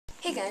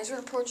Hey guys, we're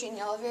approaching the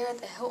elevator at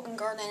the Hilton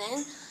Garden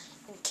Inn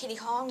in Kitty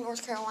Hawk,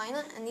 North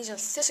Carolina, and these are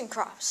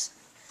ThyssenKrupps.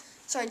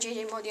 Sorry,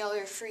 JJ Mo, the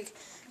elevator freak,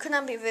 could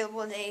not be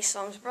available today,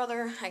 so I'm his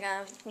brother. I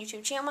got a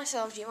YouTube channel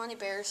myself, G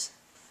Bears,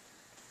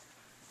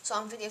 so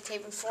I'm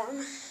videotaping for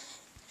him.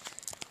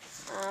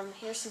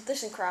 Here's some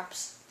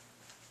ThyssenKrupps.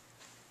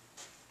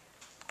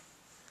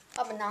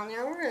 Up and down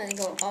there, we're gonna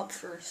go up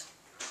first.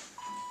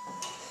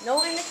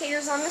 No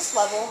indicators on this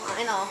level,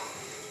 I know.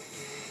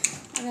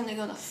 We're gonna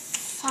go to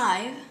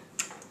 5.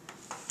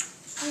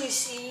 You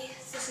see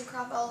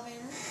ThyssenKrupp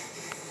elevator.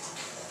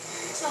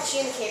 It's not the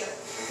indicator.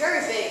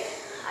 Very big.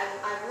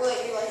 I really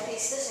do like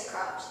these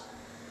ThyssenKrupps.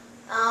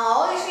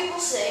 All these people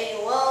say,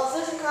 well,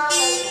 ThyssenKrupp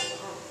has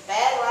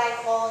bad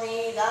ride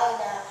quality, da da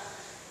da.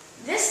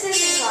 This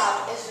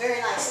ThyssenKrupp is very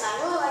nice, and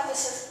I really like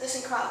this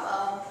ThyssenKrupp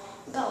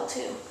bell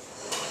too.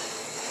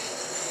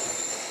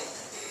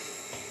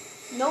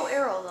 No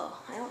arrow though.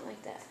 I don't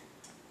like that.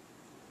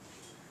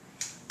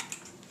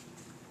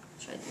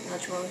 Try to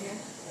nudge over here.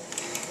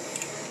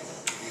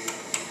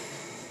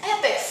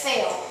 Epic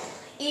fail.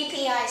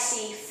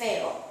 EPIC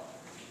fail.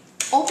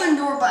 Open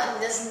door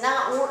button does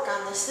not work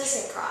on this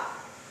ThyssenKrupp.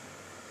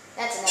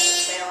 That's an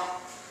epic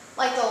fail.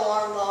 Like the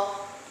alarm though.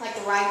 Like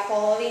the ride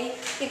quality.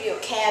 Give you a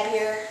cab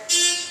here.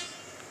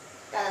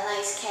 Got a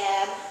nice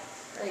cab.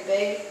 Very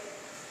big.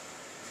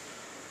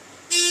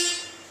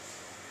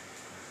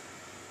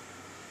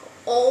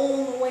 Go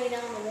all the way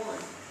down to 1.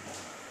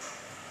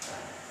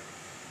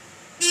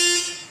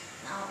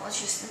 Now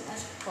let's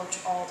approach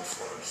all the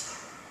floors.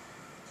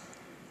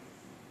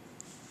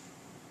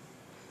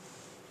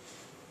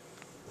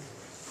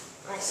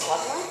 Nice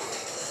leveling.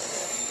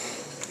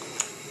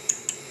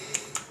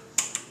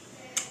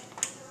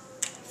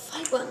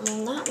 5 button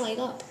will not light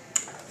up.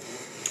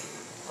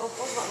 Oh,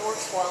 4 button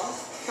works well.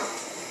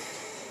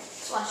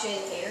 Let's watch the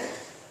indicator.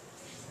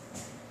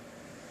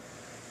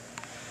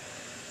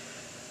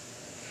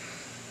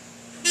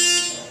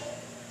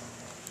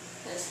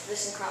 There's the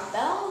ThyssenKrupp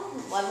bell,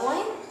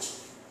 leveling.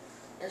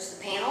 There's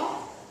the panel.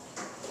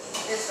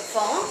 There's the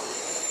phone.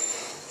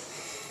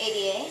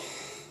 ADA.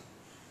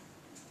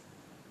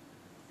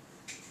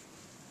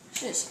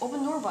 This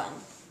open door button.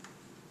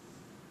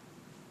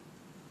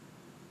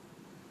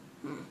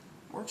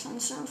 Works on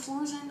certain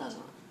floors and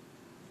doesn't.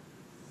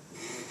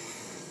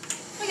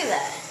 Look at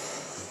that.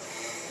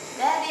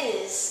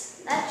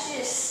 That's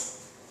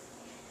just,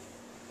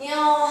 you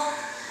know,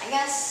 I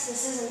guess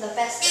this isn't the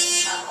best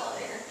ThyssenKrupp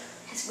elevator.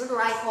 It has good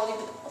ride quality,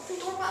 but the open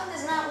door button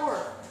does not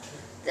work.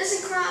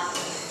 ThyssenKrupp,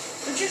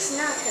 they're just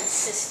not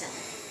consistent.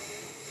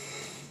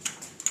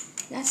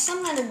 You got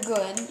some that are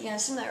good, you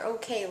got some that are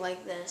okay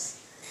like this.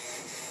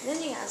 Then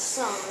you got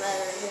some that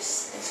are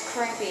just as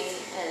crappy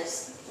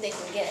as they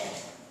can get.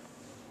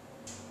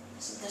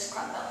 So this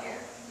ThyssenKrupp out here.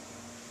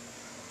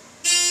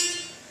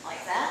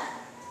 Like that.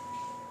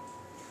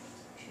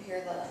 You hear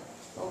the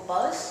little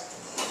buzz.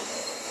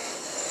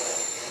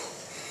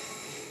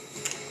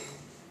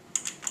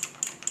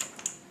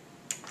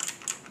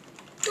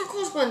 Door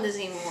close button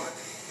doesn't even work.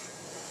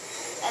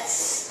 That's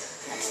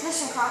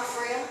ThyssenKrupp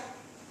for you.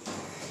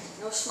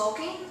 No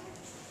smoking.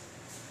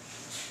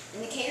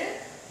 Indicator.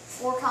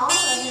 4 columns,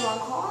 whatever you want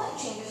to call it,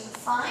 changes to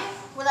 5.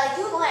 What I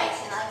do like,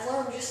 and I've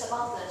learned just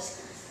about this,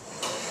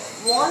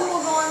 1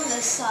 will go on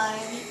this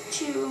side,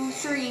 2,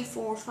 3,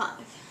 4,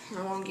 5.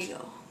 Now 1 can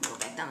go. Go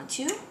back down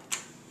to 2.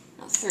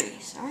 No, 3,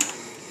 sorry.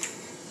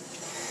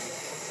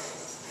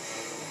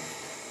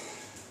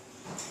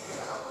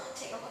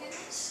 Take a look at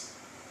this.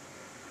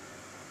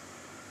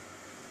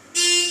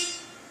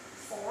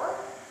 4.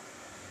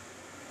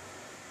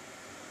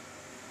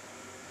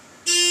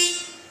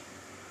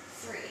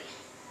 3.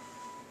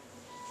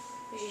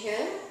 Did you hear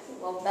it? A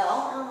little bell.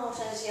 I don't know if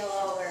that's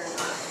yellow or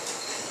not.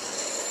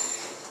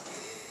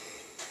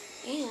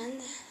 And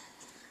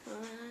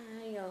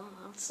there you go,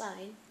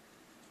 outside.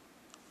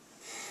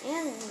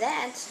 And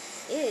that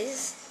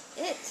is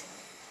it.